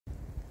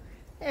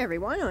Hey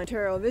everyone,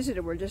 Ontario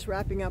Visitor. We're just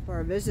wrapping up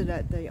our visit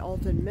at the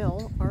Alton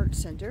Mill Arts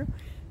Centre.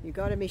 You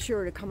got to be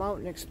sure to come out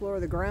and explore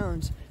the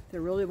grounds.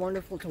 They're really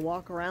wonderful to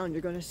walk around.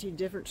 You're going to see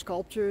different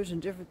sculptures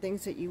and different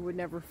things that you would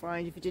never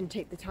find if you didn't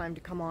take the time to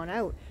come on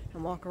out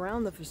and walk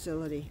around the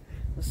facility.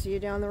 We'll see you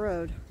down the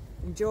road.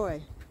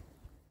 Enjoy.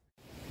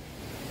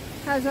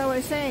 As I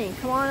was saying,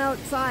 come on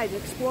outside and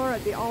explore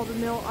at the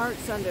Alton Mill Arts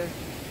Centre.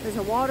 There's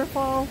a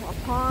waterfall, a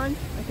pond.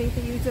 I think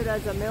they use it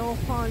as a mill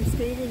pond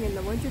skating in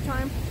the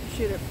wintertime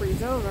should it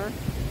freeze over.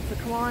 So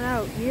come on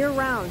out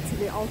year-round to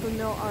the Alton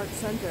Mill Arts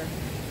Centre.